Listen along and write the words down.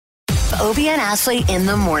Obie and Ashley in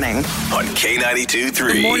the morning. On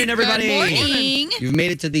K92-3. Good morning, everybody. Good morning. You've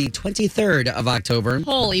made it to the 23rd of October.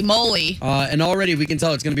 Holy moly. And already we can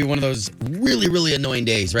tell it's going to be one of those really, really annoying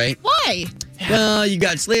days, right? Why? Well, you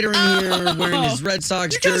got Slater in here wearing his Red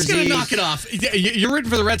Sox You guys jersey. gonna knock it off. You're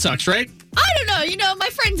rooting for the Red Sox, right? I don't know. My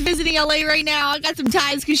friend's visiting LA right now. I got some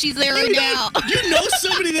ties because she's there right now. You know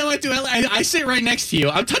somebody that went to LA. I sit right next to you.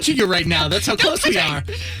 I'm touching you right now. That's how close we are.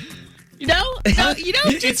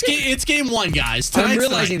 It's game one, guys. I'm Tonight's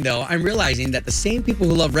realizing, night. I'm realizing that the same people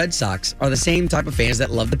who love Red Sox are the same type of fans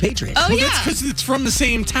that love the Patriots. Oh, Well, yeah. that's because it's from the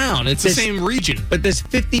same town. It's the same region. But there's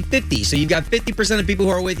 50-50. So you've got 50% of people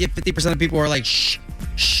who are with you, 50% of people who are like, shh.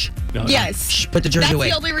 No, Yes. Shh, put the jersey That's away.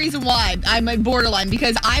 the only reason why I'm a borderline,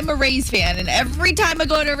 because I'm a Rays fan, and every time I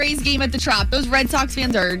go to a Rays game at the Trop, those Red Sox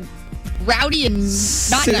fans are rowdy and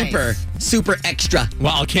not nice. Super extra.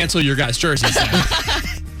 Well, I'll cancel your guys' jerseys then.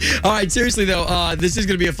 All right, seriously though, this is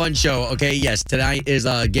going to be a fun show. Okay, yes, tonight is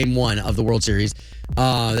game one of the World Series.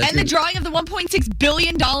 And the drawing of the $1.6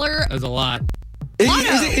 billion. That's a lot.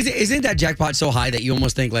 Isn't that jackpot so high that you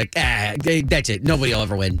almost think like, that's it, nobody will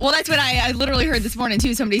ever win? Well, that's what I literally heard this morning,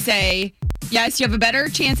 too. Somebody say, yes, you have a better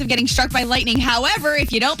chance of getting struck by lightning. However,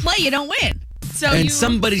 if you don't play, you don't win. And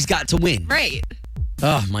somebody's got to win. Right.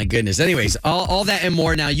 Oh, my goodness. Anyways, all that and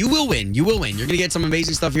more now. You will win. You will win. You're going to get some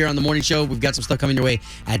amazing stuff here on the morning show. We've got some stuff coming your way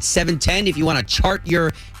at 7:10. If you want to chart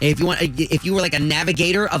if you were like a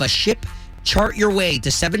navigator of a ship, chart your way to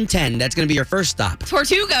 7:10. That's going to be your first stop.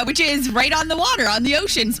 Tortuga, which is right on the water, on the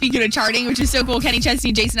ocean. Speaking of charting, which is so cool. Kenny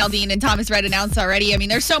Chesney, Jason Aldean, and Thomas Rhett announced already. I mean,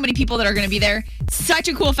 there's so many people that are going to be there. Such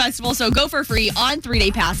a cool festival. So go for free on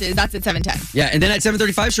 3-day passes. That's at 7:10. Yeah, and then at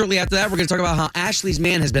 7:35, shortly after that, we're going to talk about how Ashley's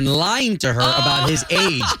man has been lying to her about his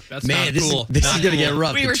age. That's Man, not this cool. is Not going to cool. get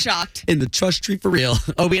rough. We were shocked. In the trust tree for real.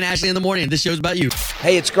 Obie and Ashley in the morning. This show's about you.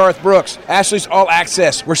 Hey, it's Garth Brooks. Ashley's All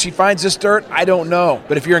Access. Where she finds this dirt, I don't know.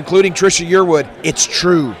 But if you're including Trisha Yearwood, it's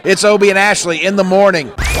true. It's Obie and Ashley in the morning.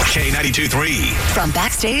 K92-3. From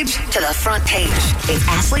backstage to the front page, it's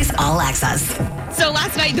Ashley's All Access. So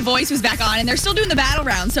last night, The Voice was back on, and they're still doing the battle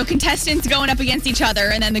round. So contestants going up against each other,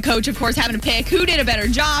 and then the coach, of course, having to pick who did a better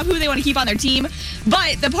job, who they want to keep on their team.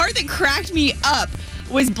 But the part that cracked me up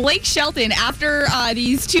was Blake Shelton, after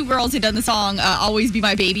these two girls had done the song Always Be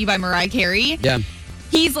My Baby by Mariah Carey. Yeah.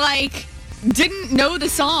 He's like, didn't know the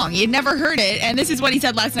song. He had never heard it. And this is what he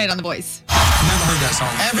said last night on The Voice. Never heard that song.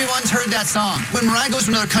 Everyone's heard that song. When Mariah goes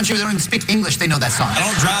to another country, they don't even speak English. They know that song. I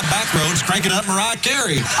don't drive back roads cranking up Mariah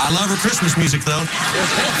Carey. I love her Christmas music, though.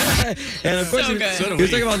 And of course, So he good. was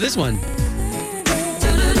talking about this one.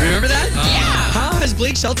 Remember that? How has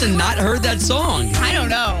Blake Shelton not heard that song? I don't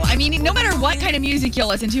know. I mean, no matter what kind of music you'll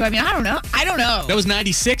listen to, I mean, I don't know. That was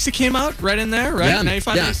 96 it came out, right in there, right? Yeah.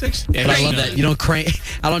 95, Yeah. 96? But I love that. You don't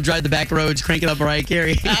I don't drive the back roads cranking up Mariah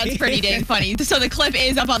Carey. That's pretty dang funny. So the clip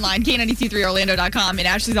is up online, K923Orlando.com, and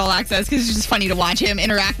Ashley's All Access, because it's just funny to watch him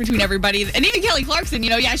interact between everybody. And even Kelly Clarkson,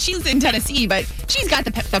 she's in Tennessee, but she's got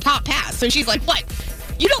the pop pass. So she's like, what?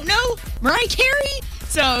 You don't know Mariah Carey?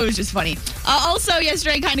 So it was just funny. Also,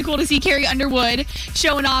 yesterday, kind of cool to see Carrie Underwood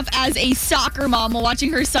showing off as a soccer mom while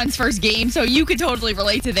watching her son's first game. So you could totally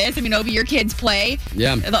relate to this. I mean, Obie, your kids play.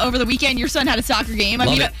 Yeah. Over the weekend, your son had a soccer game. Love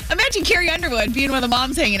I mean, it. imagine Carrie Underwood being one of the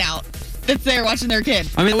moms hanging out that's there watching their kid.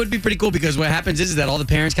 I mean, it would be pretty cool because what happens is that all the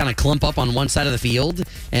parents kind of clump up on one side of the field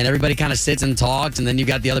and everybody kind of sits and talks, and then you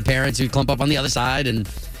got the other parents who clump up on the other side, and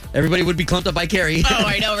everybody would be clumped up by Carrie. Oh,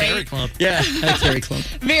 I know, right? Carey Clump. Yeah, Carrie clump.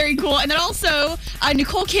 Very cool. And then also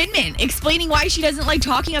Nicole Kidman explaining why she doesn't like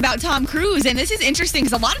talking about Tom Cruise. And this is interesting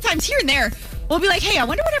because a lot of times here and there, we'll be like, hey, I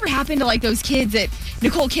wonder whatever happened to like those kids that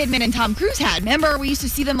Nicole Kidman and Tom Cruise had. Remember, we used to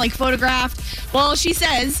see them like photographed. Well, she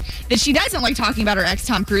says that she doesn't like talking about her ex,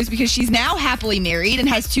 Tom Cruise, because she's now happily married and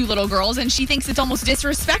has 2 little girls. And she thinks it's almost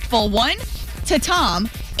disrespectful, one, to Tom,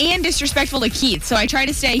 and disrespectful to Keith. So I try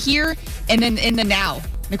to stay here and then in the now.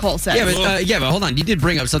 Nicole says. Yeah, but hold on. You did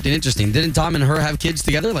bring up something interesting. Didn't Tom and her have kids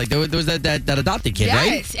together? Like, there was that adopted kid, right?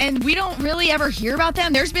 Yes, and we don't really ever hear about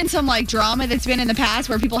them. There's been some, like, drama that's been in the past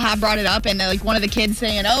where people have brought it up, and, like, one of the kids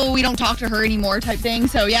saying, oh, we don't talk to her anymore type thing.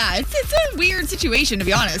 So, yeah, it's a weird situation, to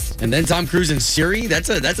be honest. And then Tom Cruise and Siri, that's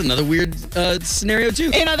another weird scenario,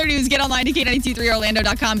 too. In other news, get online to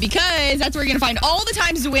K923Orlando.com, because that's where you're going to find all the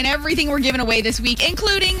times to win everything we're giving away this week,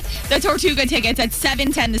 including the Tortuga tickets at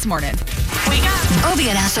 7:10 this morning. Wake up. Obie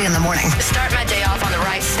and Ashley in the morning. Start my day off on the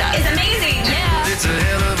right stuff. It's amazing. Yeah. It's a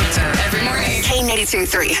hell of a time. Every morning.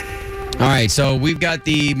 K92.3. All right, so we've got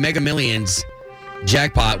the Mega Millions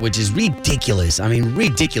jackpot, which is ridiculous. I mean,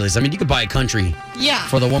 ridiculous. I mean, you could buy a country Yeah.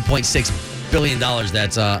 for the $1.6 billion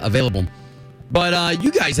that's available. But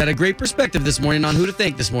you guys had a great perspective this morning on who to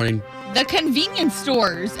thank this morning. The convenience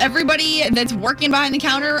stores, everybody that's working behind the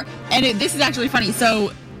counter, and this is actually funny.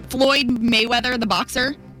 So Floyd Mayweather, the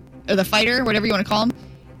boxer, or the fighter, whatever you want to call him,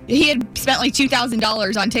 he had spent like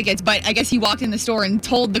 $2,000 on tickets, but I guess he walked in the store and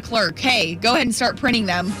told the clerk, hey, go ahead and start printing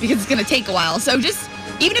them because it's going to take a while. So just,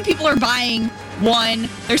 even if people are buying one,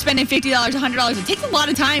 they're spending $50, $100, it takes a lot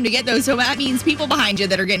of time to get those. So that means people behind you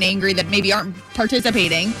that are getting angry that maybe aren't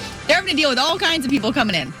participating, they're having to deal with all kinds of people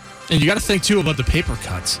coming in. And you got to think, too, about the paper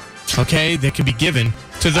cuts, okay, that can be given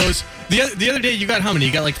to those. The other day, you got how many?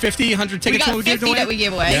 You got like 50, 100 tickets? We got 50 that we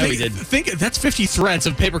gave away. Yeah, we did. Think that's 50 threads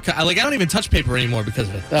of paper cut. Like, I don't even touch paper anymore because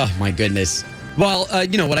of it. Oh, my goodness. Well,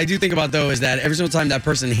 you know, what I do think about, though, is that every single time that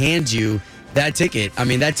person hands you that ticket, I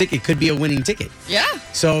mean, that ticket could be a winning ticket. Yeah.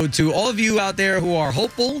 So to all of you out there who are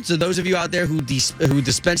hopeful, to those of you out there who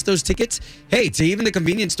dispense those tickets, hey, to even the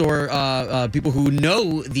convenience store people who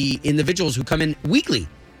know the individuals who come in weekly.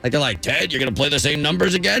 Like, they're like, Ted, you're going to play the same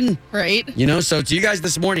numbers again? Right. You know, so to you guys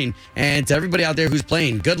this morning and to everybody out there who's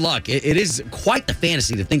playing, good luck. It is quite the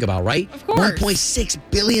fantasy to think about, right? Of course. $1.6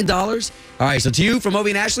 billion. All right, so to you, from Obie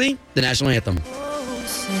and Ashley, the national anthem.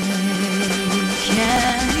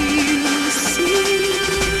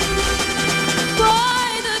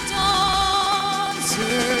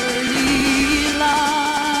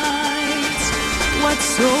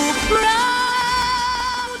 So proudly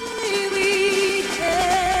we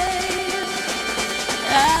hailed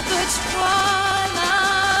at the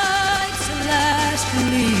twilight's last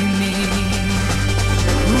gleaming,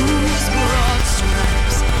 whose broad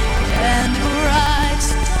stripes and bright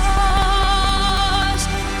stars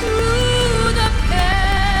through the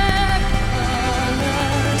perilous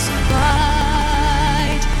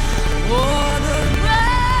fight o'er the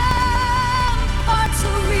ramparts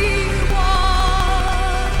we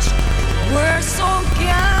were so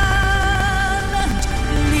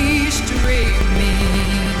gallantly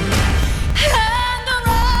streaming, and the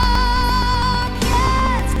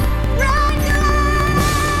rockets rang on,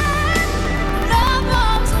 the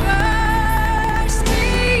bombs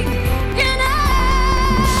bursting in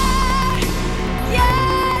air,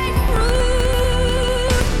 gave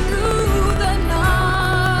proof through the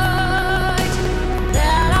night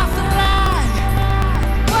that our flag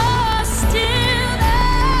was still there.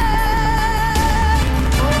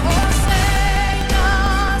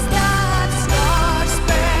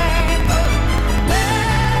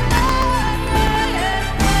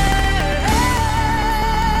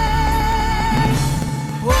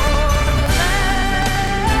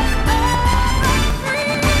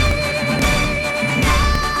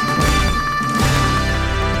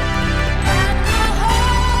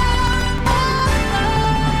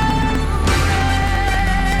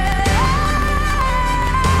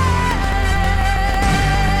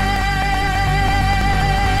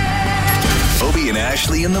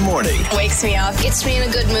 Ashley in the morning. Wakes me up, gets me in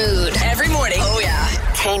a good mood. Every morning. Oh, yeah.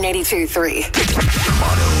 K92.3.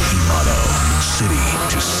 Motto y motto. City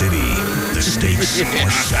to city. The stakes are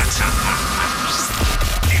set.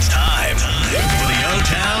 It's time for the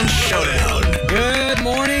O-Town Showdown. Good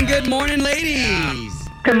morning, ladies.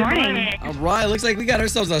 Good morning. All right, looks like we got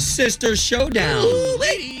ourselves a sister showdown. Ooh,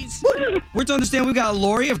 ladies. We're to understand we got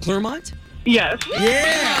Lori of Clermont. Yes.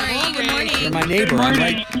 Yeah. Good morning. You're my neighbor.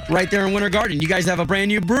 I'm right there in Winter Garden. You guys have a brand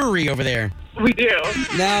new brewery over there. We do.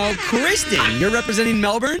 Now, Kristen, you're representing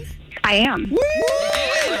Melbourne? I am. Woo!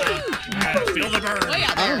 Feel the burn. Way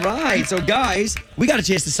out there. All right, so guys, we got a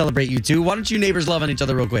chance to celebrate you two. Why don't you neighbors love on each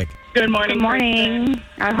other real quick? Good morning. Good morning.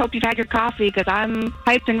 I hope you've had your coffee because I'm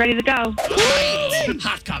hyped and ready to go.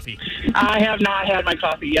 Hot coffee. I have not had my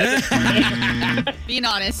coffee yet. Being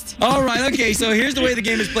honest. All right, okay, so here's the way the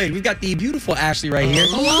game is played. We've got the beautiful Ashley right here.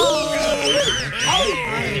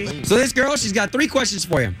 So this girl, she's got 3 questions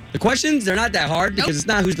for you. The questions, they're not that hard because it's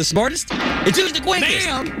not who's the smartest. It's who's the quickest.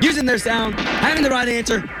 Bam. Using their sound, having the right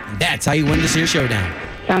answer. That's how you win this here showdown.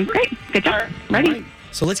 Sounds great. Good job. Ready? All right,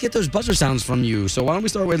 so let's get those buzzer sounds from you. So why don't we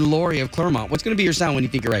start with Lori of Clermont? What's going to be your sound when you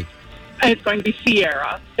think you're right? It's going to be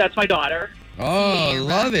Sierra. That's my daughter. Oh, Sierra.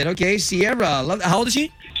 love it. Okay, Sierra. Love. How old is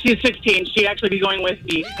she? She's 16. She'd actually be going with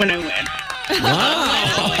me when I win.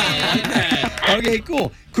 Wow. Okay,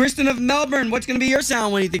 cool. Kristen of Melbourne, what's going to be your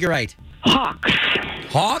sound when you think you're right? Hawks.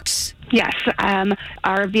 Hawks? Yes.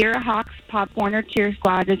 Our Vera Hawks Pop Warner cheer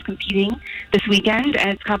squad is competing this weekend,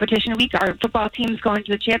 and it's competition week. Our football team's going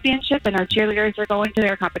to the championship, and our cheerleaders are going to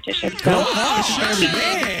their competition. So, Go Hawks,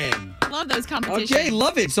 man. Love those competitions. Okay,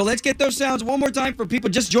 love it. So let's get those sounds one more time for people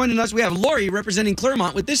just joining us. We have Lori representing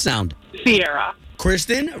Clermont with this sound. Sierra.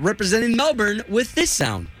 Kristen representing Melbourne with this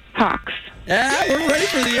sound. Hawks. Yeah, we're ready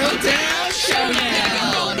for the O-Town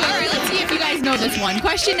Showdown. All right, let's see if you guys guys know this one.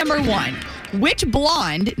 Question number 1. Which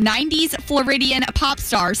blonde 90s Floridian pop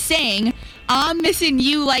star sang I'm Missing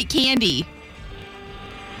You Like Candy?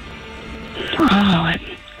 Oh,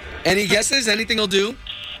 Any guesses? Anything will do.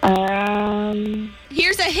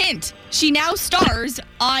 Here's a hint. She now stars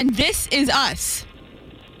on This Is Us.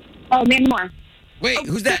 oh, Mandy Moore. Wait,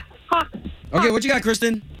 who's that? Hawk. Okay, what you got,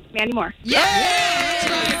 Kristen? Mandy Moore.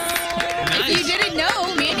 If you didn't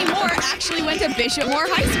know, Mandy Moore actually went to Bishop Moore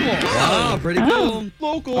High School. Wow, pretty cool.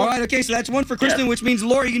 Local. All right, okay, so that's 1 for Kristen, which means,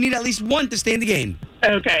 Lori, you need at least 1 to stay in the game.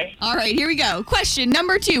 Okay. All right, here we go. Question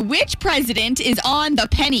number 2. Which president is on the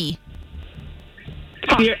penny?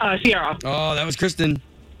 Sierra. Oh, that was Kristen.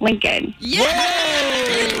 Lincoln.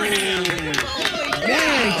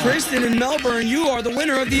 Man, Kristen in Melbourne, you are the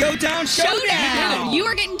winner of the O-Town Showdown. You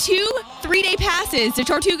are getting 2 3-day passes to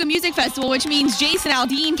Tortuga Music Festival, which means Jason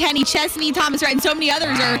Aldean, Kenny Chesney, Thomas Rhett, and so many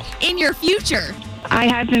others are in your future. I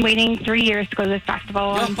have been waiting 3 years to go to this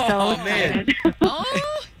festival. I'm so man. excited.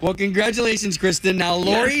 Well, congratulations, Kristen. Now,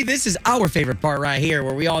 Lori, this is our favorite part right here,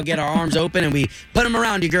 where we all get our arms open and we put them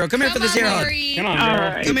around you, girl. Come here for this air hug. Come on, All girl.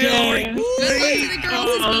 right. Come here, Lori. Good luck to the girls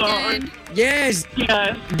this weekend. Yes.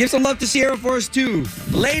 Yeah, Give some love to Sierra for us, too.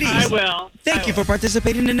 Ladies, I will. thank you for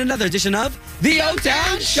participating in another edition of the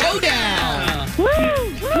O-Town Showdown.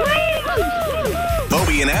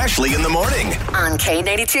 Obie and Ashley in the morning. On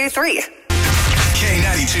K82-3.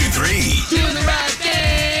 K92-3. Doing the right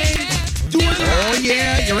thing. Oh,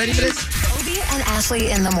 yeah. You ready for this? Obie and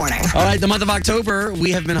Ashley in the morning. All right, the month of October,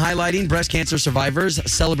 we have been highlighting breast cancer survivors,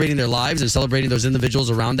 celebrating their lives and celebrating those individuals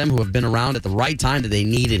around them who have been around at the right time that they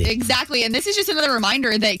needed it. Exactly. And this is just another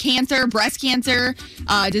reminder that cancer, breast cancer,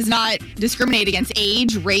 does not discriminate against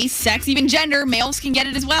age, race, sex, even gender. Males can get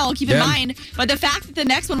it as well. Keep in mind. But the fact that the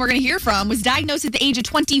next one we're going to hear from was diagnosed at the age of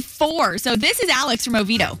 24. So this is Alex from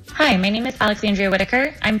Oviedo. Hi, my name is Alexandria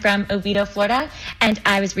Whitaker. I'm from Oviedo, Florida, and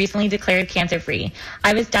I was recently declared cancer-free.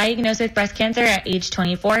 I was diagnosed with breast cancer at age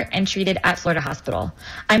 24 and treated at Florida Hospital.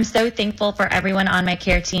 I'm so thankful for everyone on my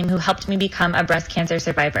care team who helped me become a breast cancer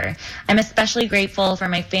survivor. I'm especially grateful for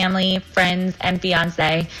my family, friends, and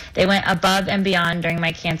fiance. They went above and beyond during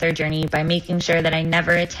my cancer journey by making sure that I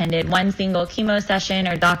never attended one single chemo session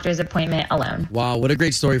or doctor's appointment alone. Wow, what a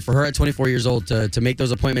great story for her at 24 years old to make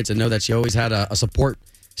those appointments and know that she always had a support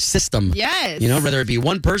system. Yes. You know, whether it be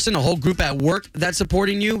one person, a whole group at work that's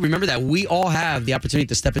supporting you. Remember that we all have the opportunity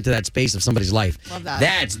to step into that space of somebody's life. Love that.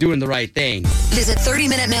 That's doing the right thing. Visit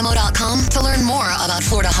 30minutemammo.com to learn more about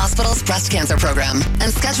Florida Hospital's breast cancer program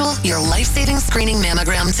and schedule your life-saving screening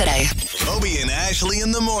mammogram today. Obie and Ashley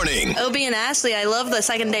in the morning. Obie and Ashley, I love the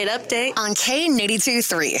second date update. On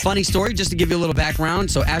K82-3. Funny story, just to give you a little background.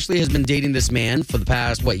 So Ashley has been dating this man for the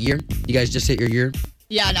past, year? You guys just hit your year?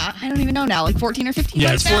 Yeah, no, I don't even know now, like 14 or 15 Yeah,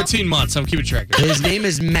 months it's now? 14 months. I'm keeping track of it. His name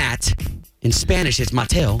is Matt. In Spanish, it's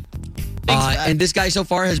Mateo. Thanks for that. And this guy so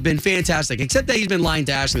far has been fantastic, except that he's been lying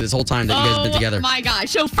to Ashley this whole time that you guys have been together. Oh, my gosh.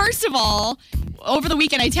 So, first of all, over the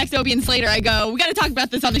weekend, I text Obie and Slater. I go, we got to talk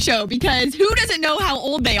about this on the show because who doesn't know how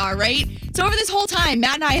old they are, right? So, over this whole time,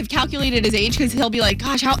 Matt and I have calculated his age because he'll be like,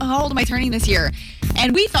 gosh, how old am I turning this year?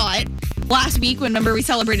 And we thought last week, remember we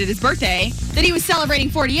celebrated his birthday, that he was celebrating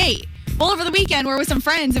 48. Well, over the weekend, we're with some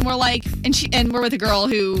friends, and we're like, and we're with a girl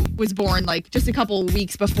who was born like just a couple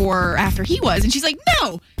weeks before or after he was, and she's like,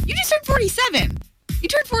 no, you just turned 47. You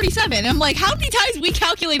turned 47. And I'm like, how many times we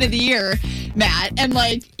calculated the year, Matt? And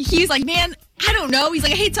like, he's like, man, I don't know. He's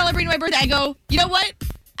like, I hate celebrating my birthday. I go, you know what?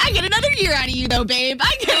 I get another year out of you, though, babe.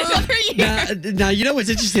 I get another year. Now, you know what's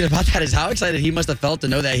interesting about that is how excited he must have felt to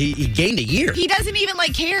know that he gained a year. He doesn't even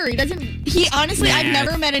like care. He honestly, I've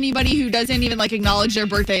never met anybody who doesn't even like acknowledge their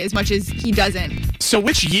birthday as much as he doesn't. So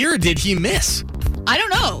which year did he miss? I don't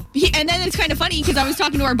know. And then it's kind of funny because I was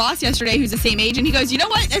talking to our boss yesterday who's the same age, and he goes, you know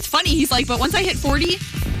what? It's funny. He's like, but once I hit 40,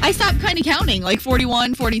 I stopped kind of counting, like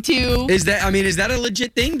 41, 42. Is that a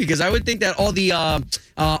legit thing? Because I would think that all the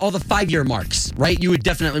 5-year marks, right? You would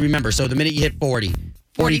definitely remember. So the minute you hit 40,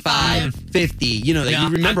 45, 50, you know, that you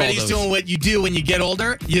remember I all bet those. he's doing what you do when you get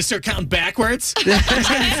older. You start counting backwards. He's going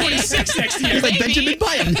to be 46 next year. He's like Benjamin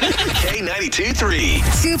Button.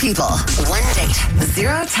 K92-3. 2 people, 1 date,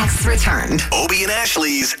 0 texts returned. Obie and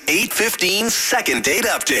Ashley's 8:15 second date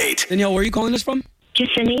update. Danielle, where are you calling us from?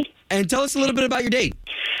 Kissimmee. And tell us a little bit about your date.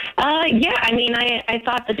 Yeah, I mean, I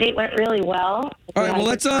thought the date went really well. All right, well,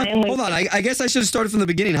 let's, hold on. I guess I should have started from the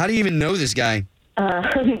beginning. How do you even know this guy?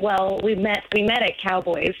 Well, we met at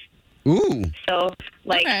Cowboys. Ooh. So,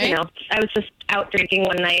 like, you know, I was just out drinking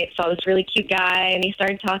one night, saw this really cute guy, and he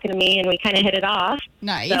started talking to me, and we kind of hit it off.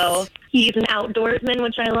 Nice. So, he's an outdoorsman,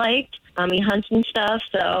 which I liked. He hunts and stuff,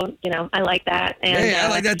 so, you know, I like that. And, hey, I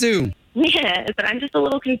like that too. Yeah, but I'm just a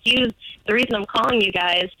little confused. The reason I'm calling you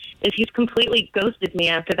guys is he's completely ghosted me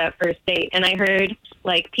after that first date. And I heard,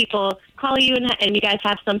 like, people call you and you guys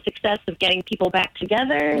have some success of getting people back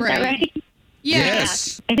together. Is that right? Yeah.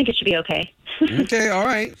 Yes. I think it should be okay. Okay, all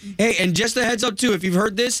right. Hey, and just a heads up, too, if you've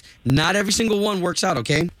heard this, not every single one works out,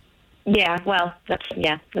 okay? Yeah, well, that's true.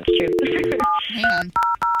 Hang on.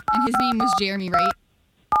 And his name was Jeremy, right?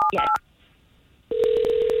 Yes.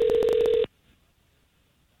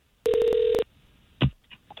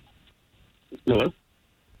 Hello?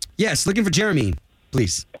 Yes, looking for Jeremy,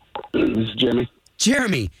 please. This is Jeremy.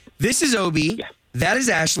 Jeremy, this is Obi. Yeah. That is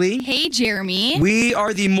Ashley. Hey, Jeremy. We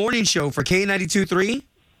are the morning show for K92.3,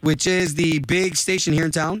 which is the big station here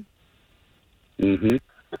in town. Mm-hmm.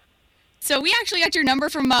 So we actually got your number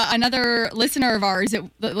from another listener of ours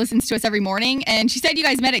that listens to us every morning, and she said you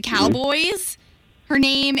guys met at Cowboys. Her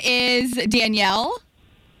name is Danielle.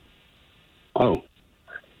 Oh.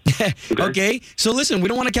 Okay, so listen, we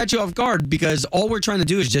don't want to catch you off guard because all we're trying to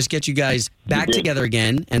do is just get you guys back together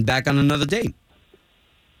again and back on another date.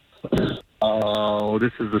 Oh,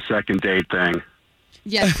 this is the second date thing.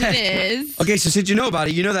 Yes, it is. Okay, so since you know about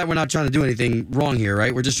it, you know that we're not trying to do anything wrong here,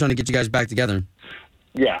 right? We're just trying to get you guys back together.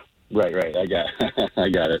 Yeah, right. I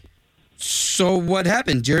got it. So what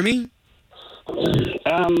happened, Jeremy?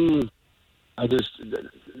 It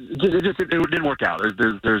didn't work out.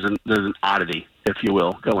 There's an oddity, if you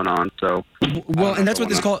will, going on. So well, and that's what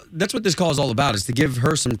this call is all about, is to give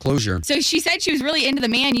her some closure. So she said she was really into the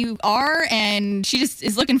man you are, and she just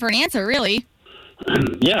is looking for an answer, really.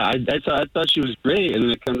 Yeah, I thought she was great, and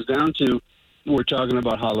then it comes down to we're talking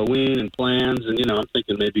about Halloween and plans, and I'm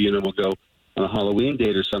thinking maybe we'll go on a Halloween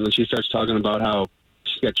date or something. She starts talking about how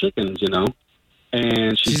she's got chickens,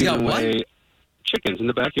 and she's got giving what? away chickens in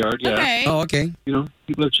the backyard. Yeah. Okay. Oh, okay.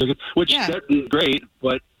 People have chickens, which is great,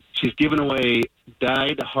 but she's giving away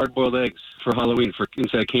dyed hard-boiled eggs for Halloween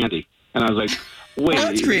instead of candy. And I was like, wait,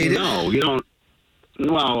 that's creative. No, you don't.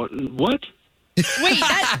 Wow, what? Wait,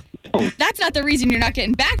 that's not the reason you're not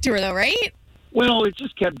getting back to her, though, right? Well, it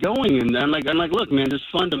just kept going, and I'm like, look, man, just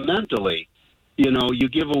fundamentally, you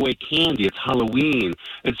give away candy. It's Halloween.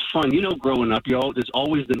 It's fun. Growing up, there's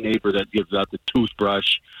always the neighbor that gives out the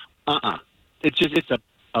toothbrush. It's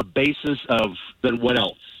a basis of then what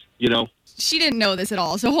else, She didn't know this at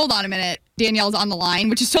all. So hold on a minute. Danielle's on the line,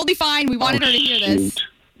 which is totally fine. We wanted her to hear this.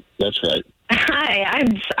 That's right. Hi,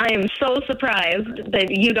 I am so surprised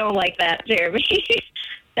that you don't like that, Jeremy.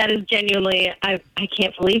 That is genuinely, I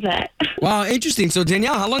can't believe that. Wow, interesting. So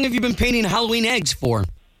Danielle, how long have you been painting Halloween eggs for?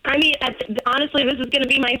 I mean, honestly, this is going to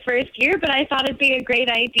be my first year, but I thought it'd be a great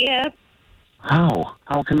idea. How?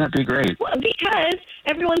 How can that be great? Well, because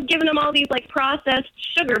everyone's giving them all these processed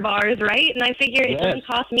sugar bars, right? And I figure it doesn't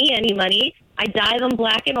cost me any money. I dye them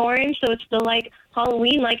black and orange, so it's still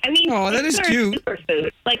Halloween. Oh, that is cute.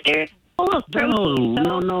 Superfood. They're full of protein.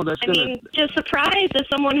 No, that's good. I mean, just surprised as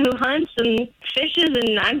someone who hunts and fishes,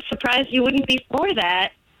 and I'm surprised you wouldn't be for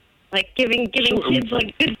that. Giving kids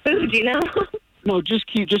good food, No, just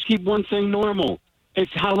keep one thing normal.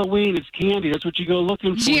 It's Halloween. It's candy. That's what you go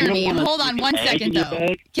looking for. Jeremy, hold on one second, though.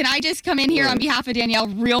 Can I just come in here on behalf of Danielle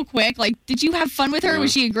real quick? Did you have fun with her?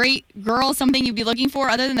 Was she a great girl, something you'd be looking for,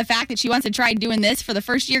 other than the fact that she wants to try doing this for the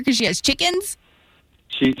first year because she has chickens?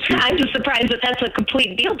 I'm just surprised that that's a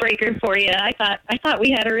complete deal breaker for you. I thought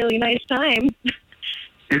we had a really nice time.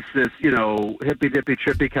 It's this, hippy dippy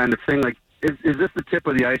trippy kind of thing. Is this the tip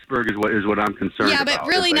of the iceberg? Is what I'm concerned about. Yeah, but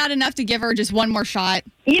really not enough to give her just one more shot.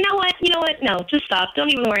 You know what? No, just stop. Don't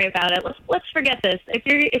even worry about it. Let's forget this. If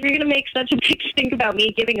you're gonna make such a big stink about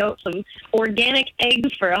me giving out some organic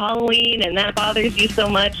eggs for Halloween and that bothers you so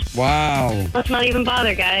much, wow. Let's not even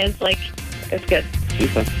bother, guys. It's good.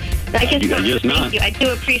 Okay. I guess thank you. I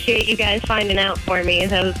do appreciate you guys finding out for me.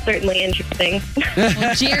 That was certainly interesting.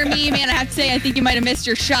 Well, Jeremy, man, I have to say, I think you might have missed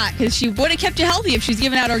your shot because she would have kept you healthy if she's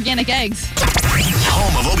giving out organic eggs.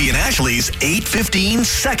 Home of Obie and Ashley's 8:15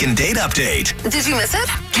 second date update. Did you miss it?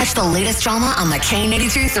 Catch the latest drama on the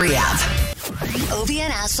K92.3 app. Obie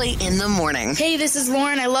and Ashley in the morning. Hey, this is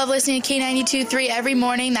Lauren. I love listening to K92.3 every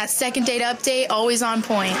morning. That second date update, always on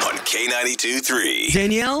point. On K92.3.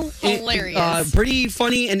 Danielle, hilarious. Pretty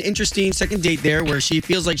funny and interesting second date there where she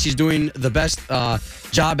feels like she's doing the best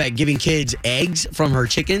job at giving kids eggs from her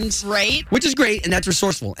chickens. Right. Which is great, and that's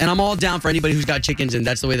resourceful. And I'm all down for anybody who's got chickens, and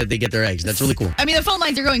that's the way that they get their eggs. That's really cool. I mean, the phone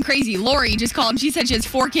lines are going crazy. Lori just called. She said she has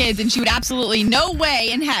 4 kids, and she would absolutely no way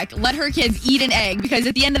in heck let her kids eat an egg because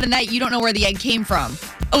at the end of the night, you don't know where the egg came from.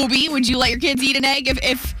 Obie, would you let your kids eat an egg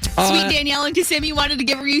if sweet Danielle and Kissimmee wanted to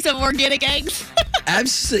give you some organic eggs?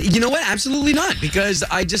 You know what? Absolutely not, because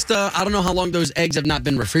I don't know how long those eggs have not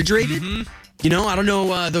been refrigerated. Mm-hmm. You know, I don't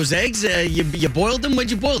know, those eggs, you boiled them?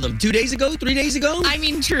 When'd you boil them? 2 days ago? 3 days ago? I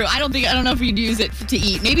mean, true. I don't know if we'd use it to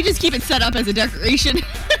eat. Maybe just keep it set up as a decoration.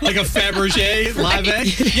 Like a Fabergé live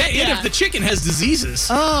egg? Yeah, and if the chicken has diseases.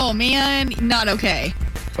 Oh, man. Not okay.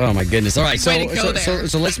 Oh, my goodness. All right, Way to go there.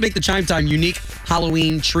 so let's make the Chime Time unique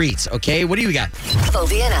Halloween treats, okay? What do you got?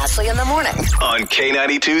 Obie and Ashley in the morning. On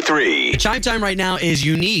K92.3. Chime Time right now is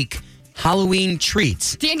unique Halloween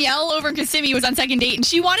treats. Danielle over in Kissimmee was on second date, and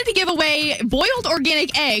she wanted to give away boiled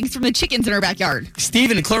organic eggs from the chickens in her backyard.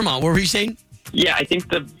 Steven in Claremont, what were you saying? Yeah, I think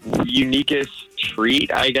the uniquest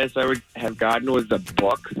treat I guess I would have gotten was a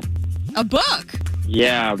book. A book?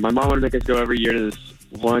 Yeah, my mom would make us go every year to this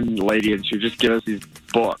one lady, and she would just give us these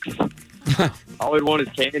books. All we'd want is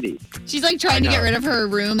candy. She's like trying to get rid of her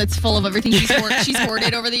room that's full of everything she's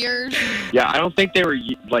hoarded over the years. Yeah, I don't think they were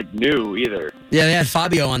like new either. Yeah, they had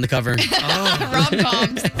Fabio on the cover.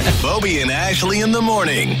 Rom-coms. Obie and Ashley in the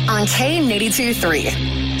morning. On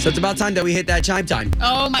K82.3. So it's about time that we hit that Chime Time.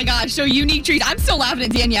 Oh my gosh, so unique treats. I'm still laughing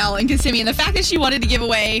at Danielle and Kissimmee and the fact that she wanted to give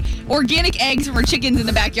away organic eggs from her chickens in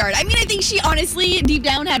the backyard. I mean, I think she honestly, deep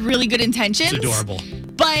down, had really good intentions. It's adorable.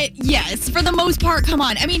 But yes, for the most part, come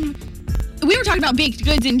on. I mean, we were talking about baked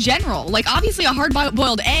goods in general. Like, obviously, a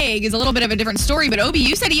hard-boiled egg is a little bit of a different story. But, Obie,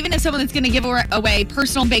 you said even if someone that's going to give away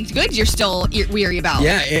personal baked goods, you're still weary about.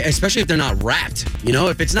 Yeah, especially if they're not wrapped. You know,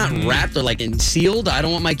 if it's not wrapped or, like, sealed, I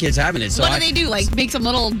don't want my kids having it. So what do they do? Like, make some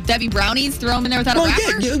little Debbie brownies, throw them in there without a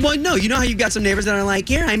wrapper? Yeah, well, no. You know how you've got some neighbors that are like,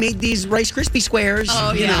 here, I made these Rice Krispie squares.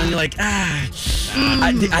 Oh, you know, and you're like, I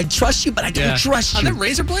trust you, but I don't trust you. Are there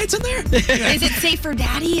razor blades in there? Is it safe for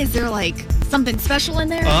daddy? Is there, like, something special in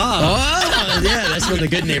there? Oh, yeah, that's from the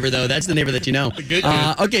good neighbor, though. That's the neighbor that you know. Good.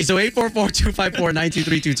 Okay, so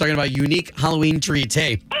 844-254-9232, talking about unique Halloween treats.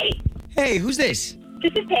 Hey. Hey, who's this?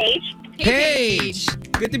 This is Paige. Paige.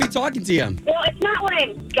 Good to be talking to you. Well, it's not what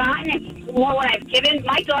I've gotten, it's more what I've given.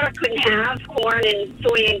 My daughter couldn't have corn and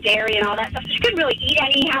soy and dairy and all that stuff. She couldn't really eat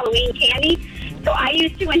any Halloween candy. So I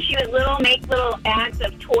used to, when she was little, make little bags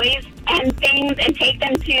of toys and things and take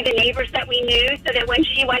them to the neighbors that we knew so that when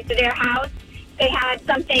she went to their house, they had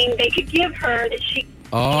something they could give her that she could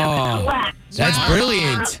collect. That's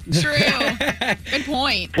brilliant. True. Good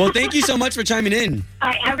point. Well, thank you so much for chiming in. All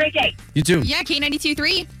right, have a great day. You too. Yeah,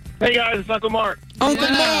 K92.3. Hey guys, it's Uncle Mark. Uncle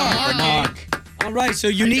Mark. All right, so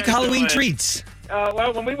unique Halloween treats.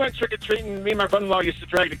 Well, when we went trick-or-treating, me and my brother-in-law used to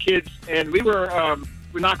drag the kids, and we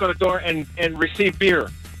knock on the door and receive beer.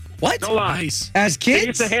 What? No lie. Nice. As kids? They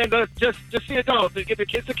used to hand us just the adults. They give the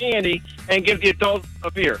kids the candy and give the adults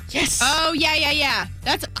a beer. Yes. Oh, yeah.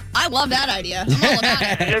 I love that idea. I'm all about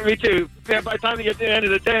it. Yeah, me too. Yeah, by the time you get to the end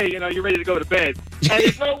of the day, you're ready to go to bed. And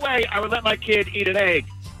there's no way I would let my kid eat an egg.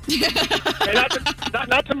 And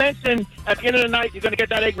not to mention, at the end of the night, you're going to get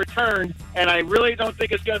that egg returned, and I really don't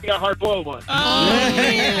think it's going to be a hard-boiled one. Oh,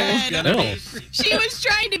 man. No. She was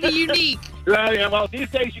trying to be unique. Well, these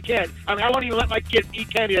days you can't. I mean, I won't even let my kids eat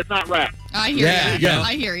candy that's not wrapped. I hear you. Yeah.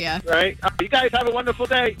 I hear you. Right? You guys have a wonderful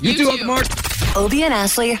day. You too, Uncle Mark. Obie and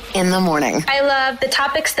Ashley in the morning. I love the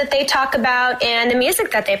topics that they talk about and the music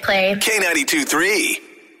that they play. K92.3.